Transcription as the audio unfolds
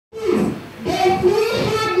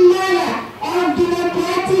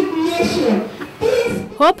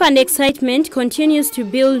Hope and excitement continues to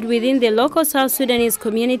build within the local South Sudanese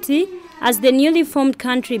community as the newly formed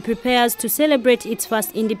country prepares to celebrate its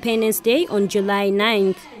first Independence Day on July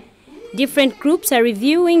 9th. Different groups are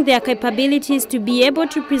reviewing their capabilities to be able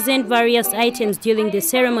to present various items during the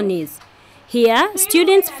ceremonies. Here,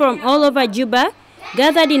 students from all over Juba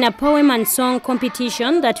gathered in a poem and song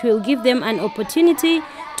competition that will give them an opportunity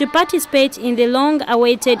to participate in the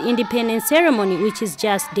long-awaited independence ceremony, which is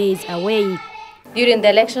just days away. During the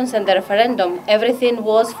elections and the referendum, everything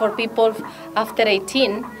was for people after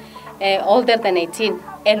 18, older than 18.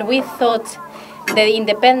 And we thought the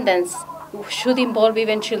independence should involve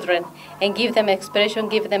even children and give them expression,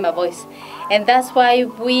 give them a voice. And that's why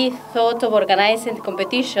we thought of organizing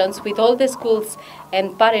competitions with all the schools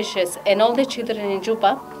and parishes and all the children in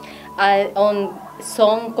Juba on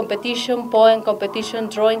song competition, poem competition,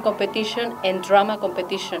 drawing competition, and drama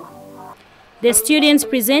competition. The students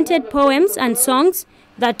presented poems and songs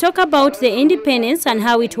that talk about the independence and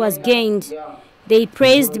how it was gained. They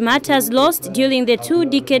praised matters lost during the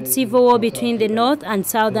 2-decade civil war between the North and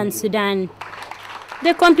Southern Sudan.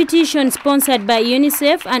 The competition, sponsored by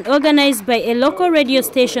UNICEF and organized by a local radio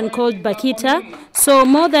station called Bakhita, saw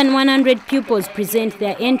more than 100 pupils present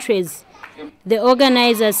their entries. The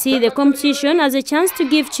organizers see the competition as a chance to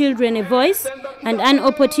give children a voice and an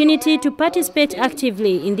opportunity to participate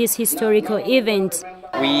actively in this historical event.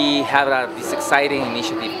 We have this exciting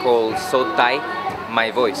initiative called So Tai, My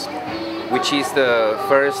Voice, which is the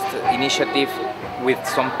first initiative with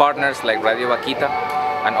some partners like Radio Bakhita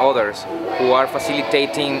and others who are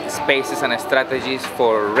facilitating spaces and strategies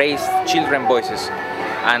for raised children voices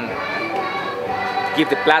and give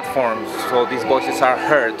the platforms so these voices are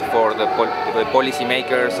heard for the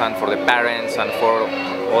policymakers and for the parents and for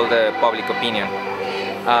all the public opinion.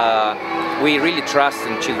 We really trust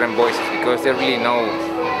in children's voices because they really know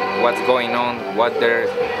what's going on, what their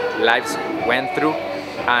lives went through,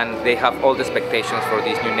 and they have all the expectations for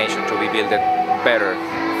this new nation to be built better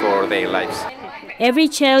for their lives. Every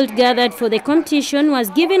child gathered for the competition was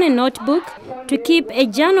given a notebook to keep a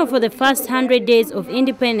journal for the first 100 days of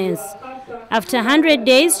independence. After 100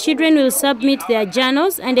 days, children will submit their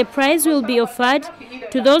journals and a prize will be offered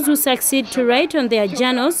to those who succeed to write on their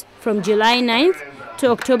journals from July 9th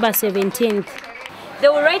to October 17th. They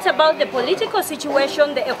will write about the political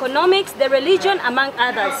situation, the economics, the religion, among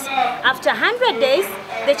others. After 100 days,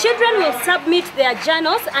 the children will submit their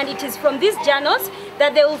journals, and it is from these journals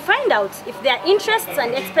that they will find out if their interests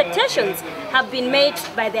and expectations have been met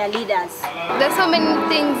by their leaders. There's so many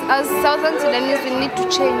things as Southern Sudanese we need to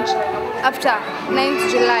change after 9th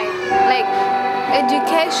July. Like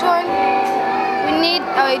education, we need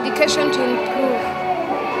our education to improve.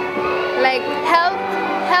 Like health,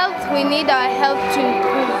 we need our health to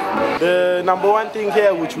improve. The number one thing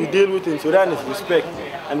here which we deal with in Sudan is respect.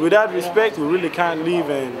 And without respect, we really can't live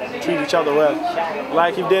and treat each other well.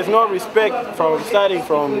 Like if there's no respect from starting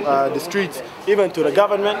from the streets, even to the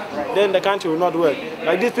government, then the country will not work.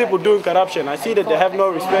 Like these people doing corruption, I see that they have no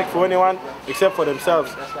respect for anyone except for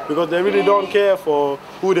themselves, because they really don't care for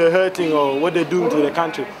who they're hurting or what they're doing to the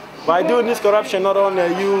country. By doing this corruption, not only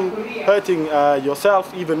are you hurting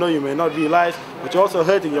yourself, even though you may not realize, but you're also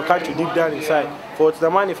hurting your country deep down inside. For it's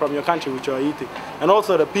the money from your country which you are eating, and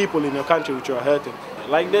also the people in your country which you are hurting.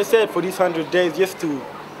 Like they said, for these 100 days, just to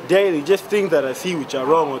daily, just things that I see which are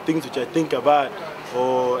wrong or things which I think about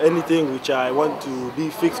or anything which I want to be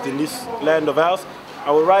fixed in this land of ours,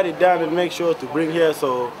 I will write it down and make sure to bring here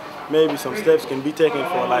so maybe some steps can be taken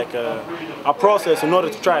for like a process in order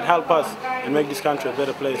to try and help us and make this country a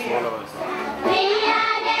better place for all of us.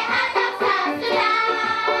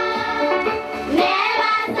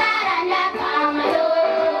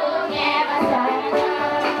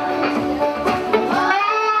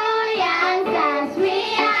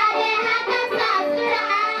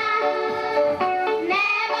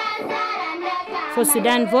 For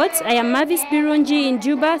Sudan Votes, I am Marvis Birungi in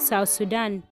Juba, South Sudan.